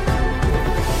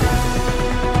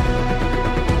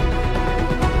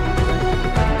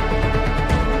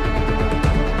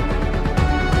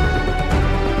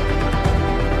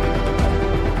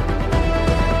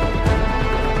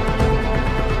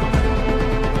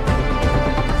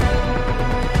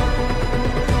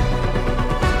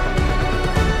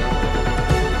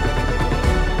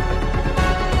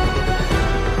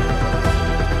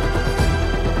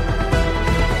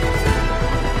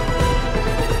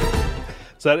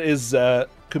 So that is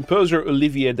composer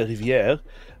Olivier de Rivière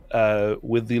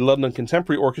with the London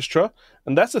Contemporary Orchestra,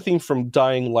 and that's the theme from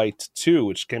Dying Light 2,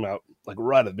 which came out like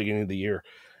right at the beginning of the year.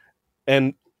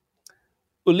 And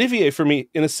Olivier, for me,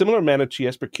 in a similar manner to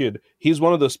Jesper Kyd, he's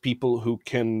one of those people who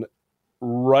can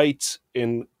write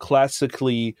in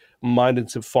classically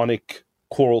minded symphonic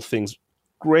choral things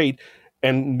great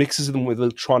and mixes them with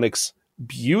electronics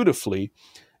beautifully.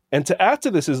 And to add to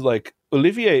this is like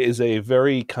Olivier is a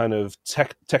very kind of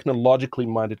technologically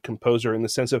minded composer in the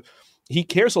sense of he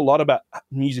cares a lot about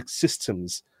music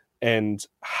systems and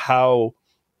how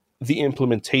the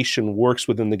implementation works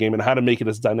within the game and how to make it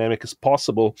as dynamic as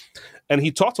possible. And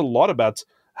he talked a lot about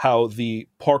how the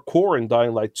parkour in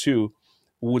Dying Light 2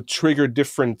 would trigger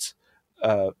different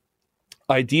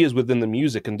ideas within the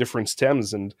music and different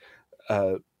stems. And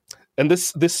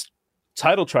this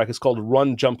title track is called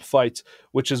Run, Jump, Fight,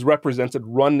 which is represented.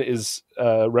 Run is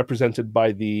represented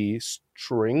by the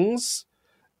strings.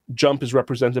 Jump is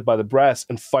represented by the brass,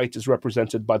 and fight is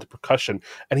represented by the percussion.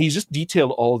 And he's just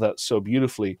detailed all of that so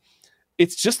beautifully.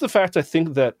 It's just the fact, I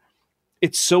think, that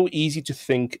it's so easy to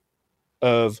think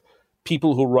of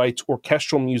people who write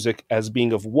orchestral music as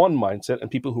being of one mindset and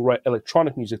people who write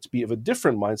electronic music to be of a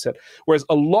different mindset, whereas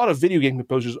a lot of video game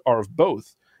composers are of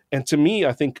both. And to me,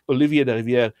 I think Olivier de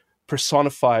Rivière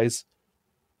personifies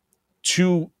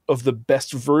two of the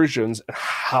best versions and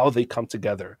how they come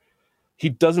together. He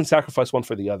doesn't sacrifice one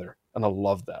for the other, and I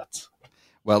love that.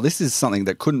 Well, this is something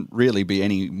that couldn't really be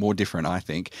any more different, I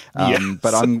think. Yes.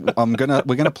 But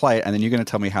we're gonna play it, and then you're gonna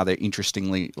tell me how they're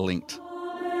interestingly linked.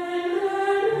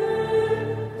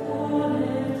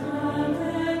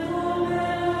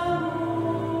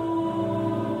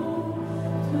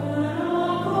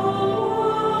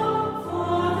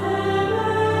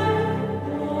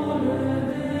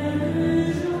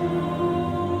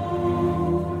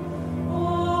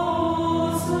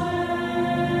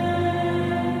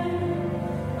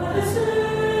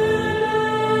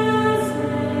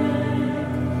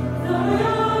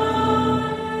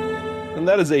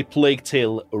 That is a Plague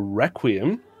Tale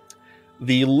Requiem.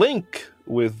 The link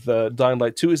with Dying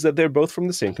Light 2 is that they're both from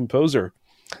the same composer.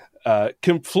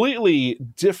 Completely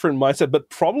different mindset, but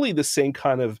probably the same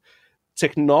kind of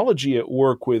technology at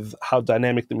work with how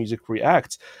dynamic the music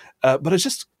reacts. But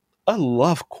I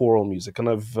love choral music, and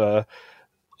I've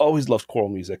always loved choral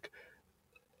music.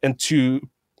 And to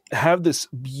have this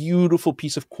beautiful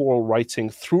piece of choral writing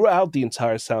throughout the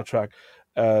entire soundtrack,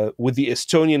 with the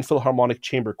Estonian Philharmonic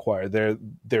Chamber Choir,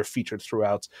 they're featured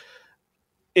throughout.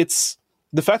 It's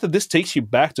the fact that this takes you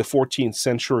back to 14th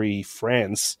century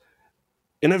France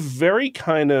in a very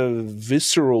kind of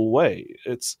visceral way.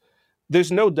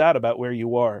 There's no doubt about where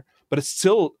you are, but it's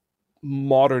still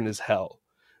modern as hell.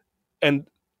 And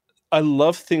I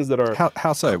love things that are...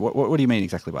 How so? What do you mean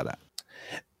exactly by that?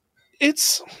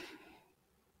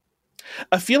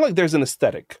 I feel like there's an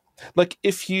aesthetic. Like,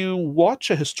 if you watch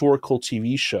a historical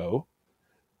TV show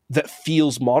that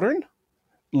feels modern,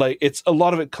 like, it's a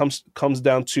lot of it comes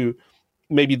down to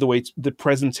maybe the way the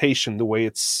presentation, the way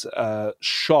it's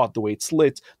shot, the way it's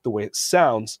lit, the way it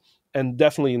sounds, and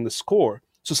definitely in the score.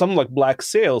 So something like Black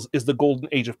Sails is the golden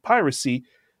age of piracy,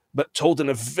 but told in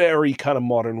a very kind of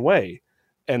modern way,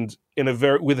 and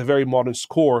with a very modern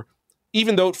score,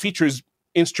 even though it features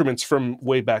instruments from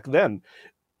way back then.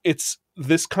 It's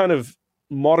this kind of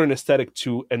modern aesthetic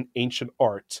to an ancient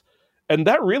art. And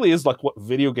that really is like what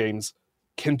video games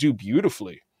can do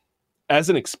beautifully. As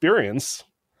an experience,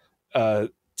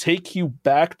 take you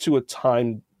back to a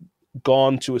time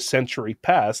gone to a century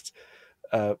past,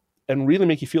 and really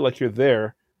make you feel like you're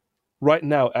there right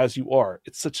now as you are.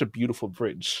 It's such a beautiful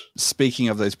bridge. Speaking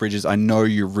of those bridges, I know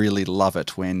you really love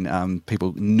it when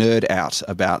people nerd out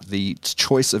about the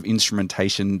choice of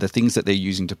instrumentation, the things that they're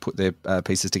using to put their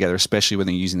pieces together, especially when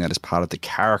they're using that as part of the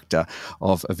character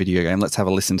of a video game. Let's have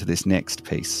a listen to this next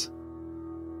piece.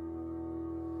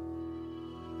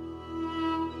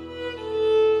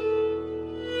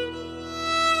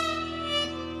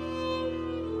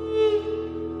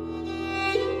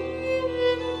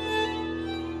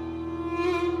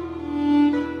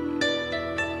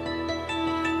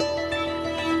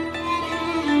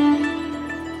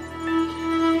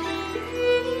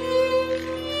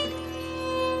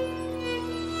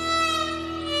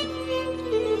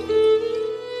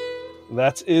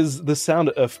 That is the sound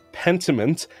of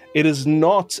Pentiment. It is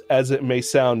not, as it may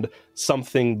sound,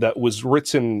 something that was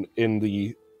written in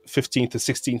the 15th to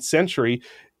 16th century.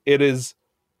 It is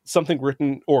something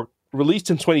written or released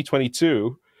in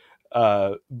 2022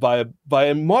 by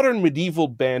a modern medieval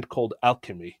band called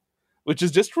Alchemy, which is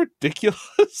just ridiculous.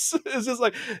 It's just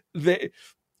like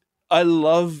I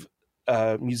love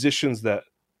musicians that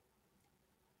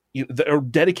are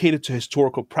dedicated to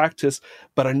historical practice,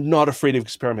 but are not afraid of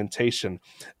experimentation.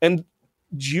 And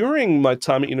during my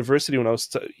time at university, when I was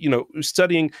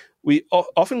studying, we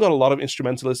often got a lot of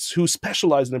instrumentalists who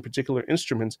specialized in a particular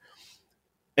instrument,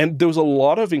 and there was a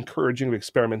lot of encouraging of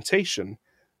experimentation.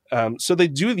 So they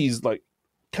do these like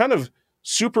kind of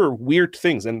super weird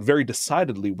things, and very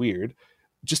decidedly weird,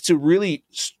 just to really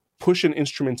push an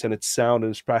instrument and its sound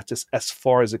and its practice as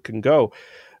far as it can go.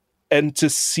 And to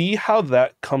see how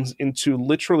that comes into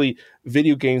literally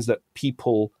video games that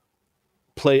people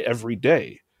play every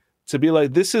day. To be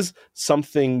like, this is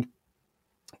something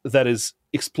that is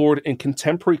explored in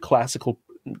contemporary classical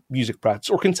music practice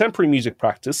or contemporary music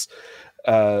practice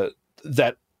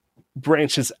that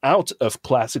branches out of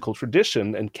classical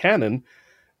tradition and canon,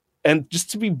 and just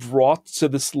to be brought to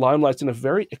this limelight in a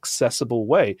very accessible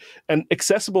way. And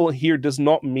accessible here does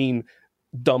not mean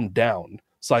dumbed down.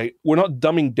 It's like, we're not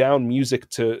dumbing down music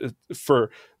for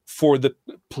the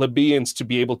plebeians to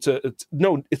be able to...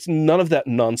 No, it's none of that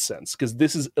nonsense, because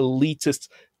this is elitist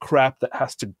crap that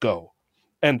has to go.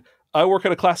 And I work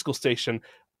at a classical station.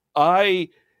 I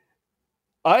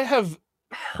have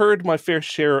heard my fair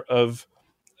share of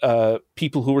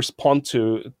people who respond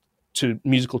to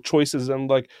musical choices and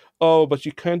like, oh, but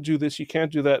you can't do this, you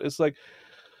can't do that. It's like,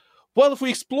 well, if we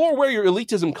explore where your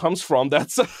elitism comes from,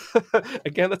 that's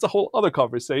again, that's a whole other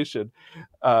conversation.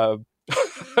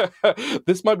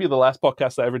 This might be the last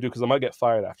podcast I ever do, because I might get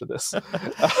fired after this.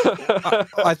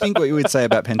 I think what you would say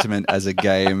about Pentiment as a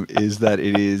game is that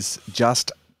it is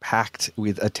just packed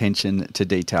with attention to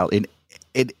detail in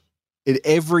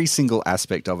every single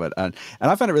aspect of it. And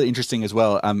I found it really interesting as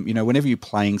well. Whenever you're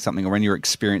playing something or when you're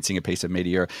experiencing a piece of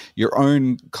media, your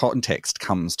own context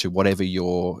comes to whatever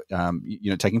you're,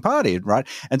 taking part in, right?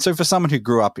 And so for someone who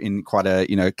grew up in quite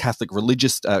a, Catholic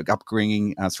religious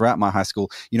upbringing throughout my high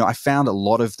school, I found a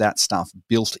lot of that stuff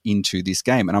built into this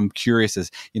game. And I'm curious,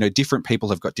 as, different people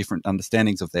have got different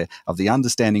understandings of the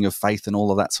understanding of faith and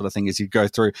all of that sort of thing as you go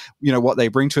through, what they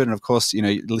bring to it. And of course,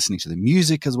 listening to the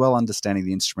music as well, understanding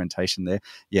the instrumentation there.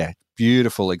 Yeah,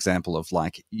 beautiful example of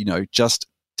just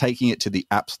taking it to the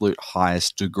absolute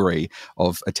highest degree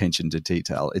of attention to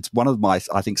detail. It's one of my,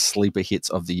 I think, sleeper hits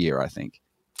of the year, I think.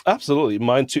 Absolutely.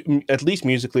 Mine too, at least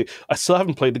musically. I still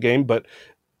haven't played the game, but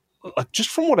just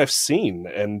from what I've seen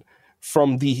and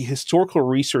from the historical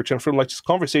research and from just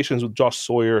conversations with Josh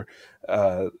Sawyer,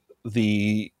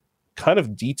 the kind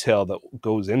of detail that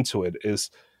goes into it is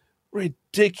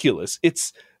ridiculous.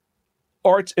 It's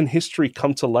art and history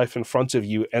come to life in front of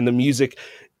you, and the music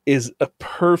is a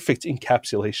perfect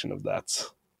encapsulation of that.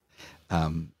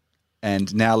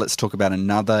 And now let's talk about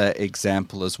another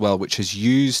example as well, which has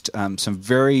used some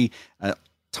very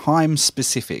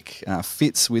time-specific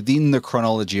fits within the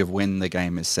chronology of when the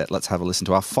game is set. Let's have a listen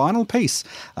to our final piece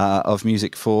of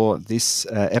music for this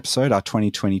episode, our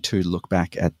 2022 look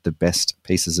back at the best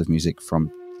pieces of music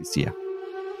from this year.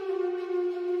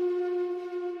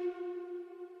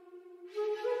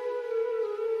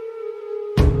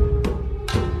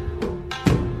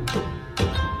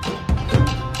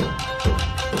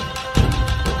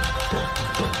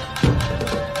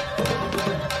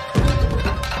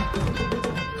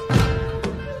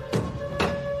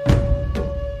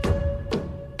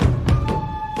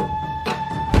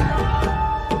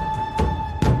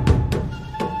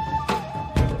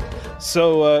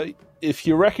 So if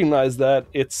you recognize that,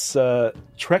 it's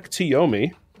Trek to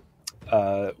Yomi,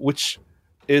 which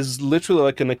is literally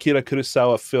like an Akira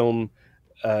Kurosawa film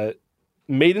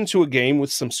made into a game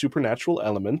with some supernatural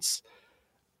elements.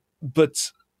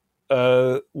 But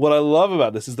what I love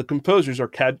about this is the composers are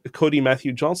Cody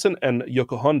Matthew Johnson and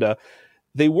Yoko Honda.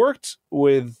 They worked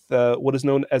with what is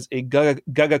known as a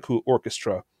gagaku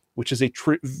orchestra, which is a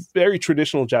very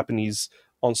traditional Japanese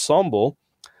ensemble.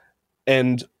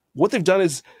 And what they've done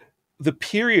is the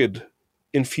period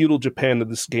in feudal Japan that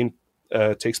this game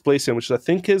takes place in, which I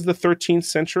think is the 13th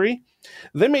century,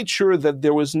 they made sure that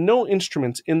there was no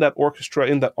instrument in that orchestra,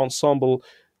 in that ensemble,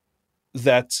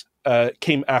 that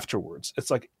came afterwards. It's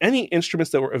like any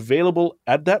instruments that were available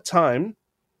at that time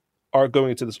are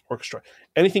going into this orchestra.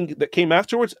 Anything that came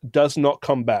afterwards does not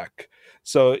come back.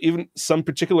 So even some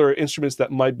particular instruments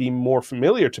that might be more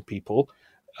familiar to people,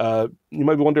 you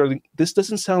might be wondering, this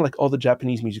doesn't sound like all the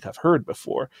Japanese music I've heard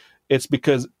before. It's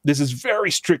because this is very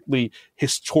strictly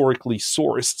historically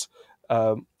sourced.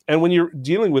 And when you're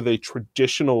dealing with a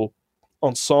traditional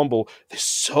ensemble, there's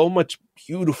so much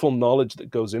beautiful knowledge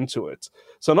that goes into it.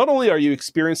 So not only are you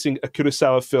experiencing a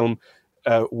Kurosawa film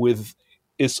with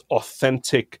its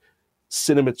authentic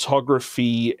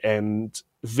cinematography and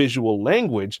visual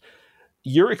language,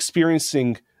 you're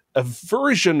experiencing a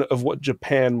version of what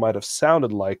Japan might have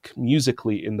sounded like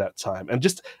musically in that time, and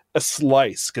just a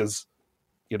slice, because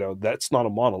that's not a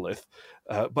monolith.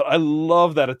 But I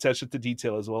love that attention to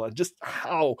detail as well, and just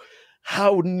how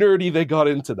nerdy they got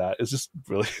into that is just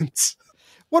brilliant.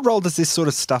 What role does this sort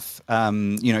of stuff,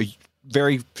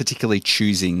 very particularly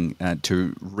choosing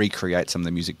to recreate some of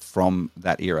the music from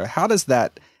that era, how does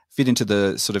that fit into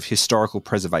the sort of historical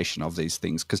preservation of these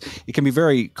things? Because it can be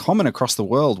very common across the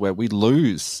world where we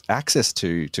lose access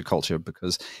to culture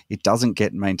because it doesn't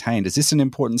get maintained. Is this an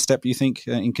important step, you think,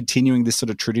 in continuing this sort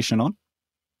of tradition on?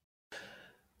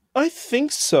 I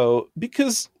think so,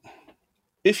 because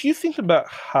if you think about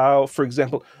how, for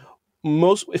example,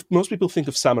 if most people think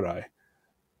of samurai,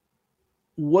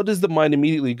 what does the mind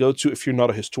immediately go to if you're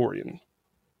not a historian?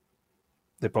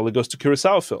 It probably goes to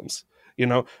Kurosawa films.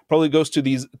 Probably goes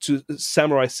to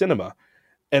samurai cinema.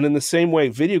 And in the same way,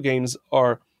 video games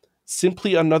are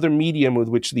simply another medium with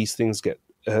which these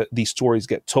stories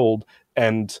get told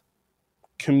and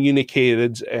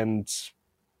communicated and,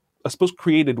 I suppose,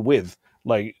 created with.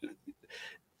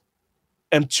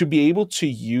 And to be able to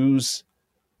use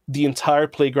the entire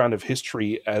playground of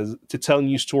history to tell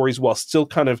new stories while still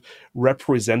kind of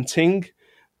representing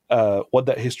what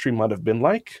that history might have been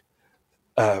like,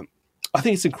 I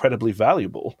think it's incredibly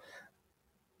valuable.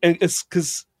 And it's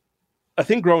because I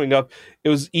think growing up, it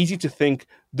was easy to think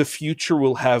the future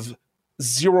will have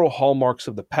zero hallmarks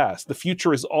of the past. The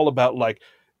future is all about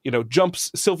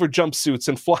silver jumpsuits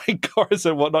and flying cars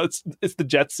and whatnot. It's the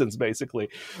Jetsons, basically.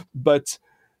 But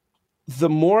the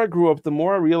more I grew up, the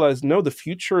more I realized, no, the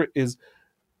future is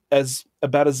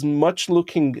about as much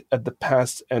looking at the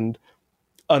past and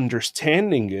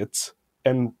understanding it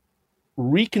and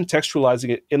recontextualizing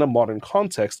it in a modern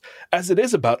context as it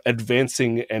is about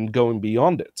advancing and going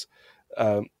beyond it.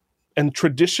 And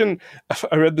tradition,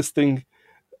 I read this thing,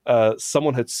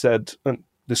 someone had said, and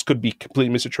this could be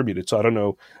completely misattributed, so I don't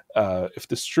know if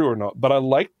this is true or not, but I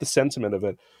liked the sentiment of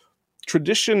it.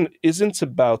 Tradition isn't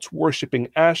about worshipping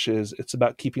ashes, it's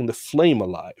about keeping the flame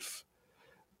alive.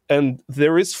 And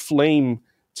there is flame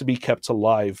to be kept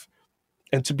alive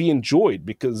and to be enjoyed,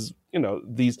 because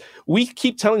we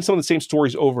keep telling some of the same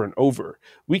stories over and over.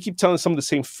 We keep telling some of the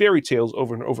same fairy tales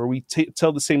over and over. We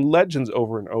tell the same legends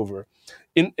over and over.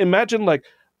 Imagine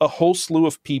a whole slew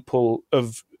of people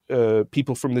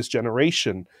from this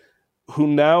generation who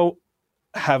now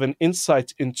have an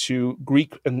insight into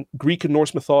Greek and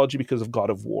Norse mythology because of God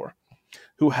of War,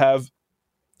 who have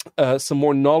some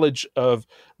more knowledge of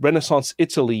Renaissance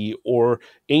Italy or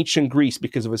ancient Greece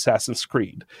because of Assassin's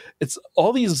Creed. It's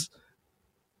all these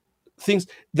things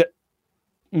that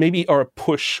maybe are a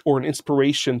push or an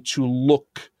inspiration to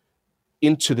look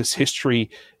into this history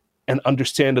and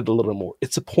understand it a little more.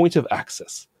 It's a point of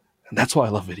access. And that's why I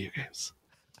love video games.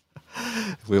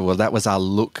 Well, that was our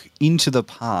look into the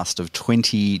past of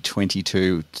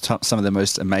 2022, some of the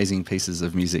most amazing pieces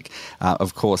of music.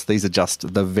 Of course, these are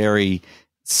just the very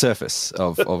surface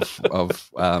of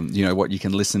what you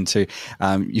can listen to.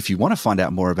 If you want to find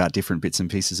out more about different bits and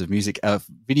pieces of music,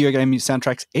 video game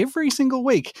soundtracks every single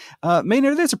week,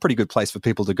 Meena, there's a pretty good place for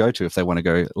people to go to if they want to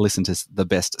go listen to the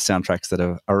best soundtracks that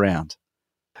are around.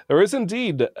 There is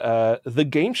indeed the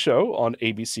game show on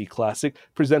ABC Classic,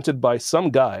 presented by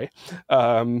some guy,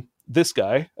 this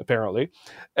guy, apparently.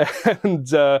 And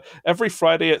every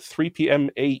Friday at 3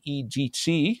 p.m.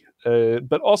 AEGT,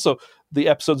 but also the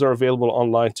episodes are available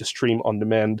online to stream on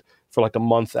demand for like a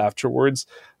month afterwards,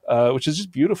 which is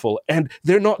just beautiful. And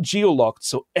they're not geo-locked,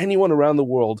 so anyone around the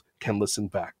world can listen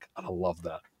back. And I love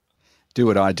that. Do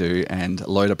what I do and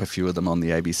load up a few of them on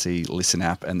the ABC Listen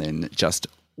app and then just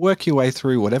work your way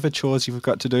through whatever chores you've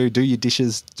got to do your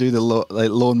dishes, do the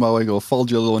lawn mowing or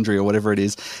fold your laundry or whatever it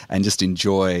is, and just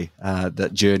enjoy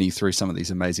that journey through some of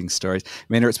these amazing stories.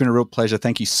 Meena, it's been a real pleasure.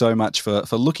 Thank you so much for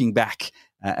looking back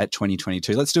at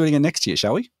 2022. Let's do it again next year,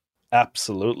 shall we?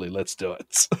 Absolutely. Let's do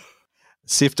it.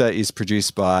 Sifter is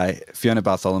produced by Fiona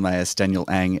Bartholomeus, Daniel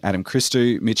Ang, Adam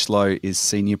Christou. Mitch Lowe is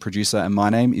senior producer, and my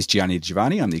name is Gianni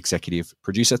Giovanni. I'm the executive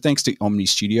producer. Thanks to Omni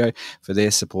Studio for their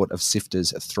support of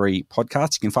Sifter's 3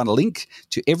 podcasts. You can find a link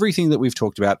to everything that we've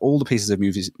talked about, all the pieces of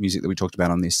music that we talked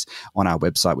about on this, on our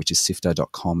website, which is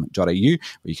sifter.com.au, where you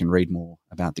can read more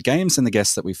about the games and the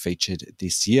guests that we've featured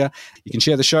this year. You can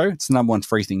share the show. It's the number one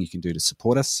free thing you can do to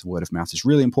support us. Word of mouth is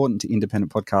really important to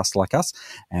independent podcasts like us,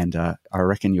 and I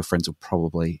reckon your friends will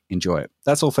probably enjoy it.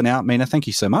 That's all for now. Meena, thank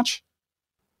you so much.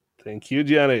 Thank you,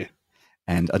 Gianni.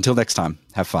 And until next time,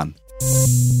 have fun.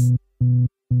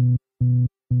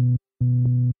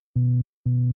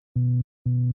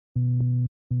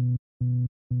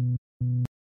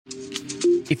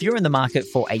 If you're in the market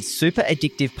for a super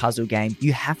addictive puzzle game,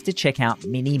 you have to check out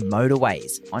Mini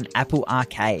Motorways on Apple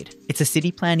Arcade. It's a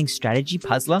city planning strategy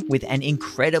puzzler with an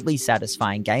incredibly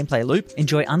satisfying gameplay loop.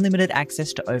 Enjoy unlimited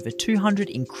access to over 200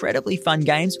 incredibly fun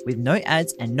games with no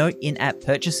ads and no in-app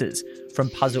purchases. From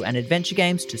puzzle and adventure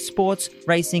games to sports,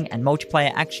 racing, and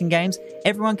multiplayer action games,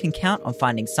 everyone can count on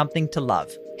finding something to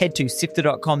love. Head to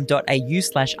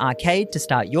sifter.com.au/arcade to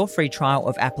start your free trial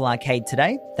of Apple Arcade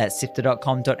today. That's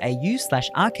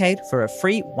sifter.com.au/arcade for a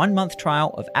free 1-month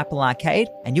trial of Apple Arcade,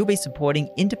 and you'll be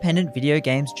supporting independent video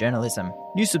games journalism.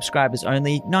 New subscribers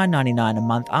only, $9.99 a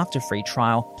month after free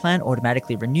trial. Plan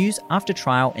automatically renews after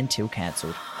trial until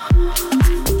cancelled.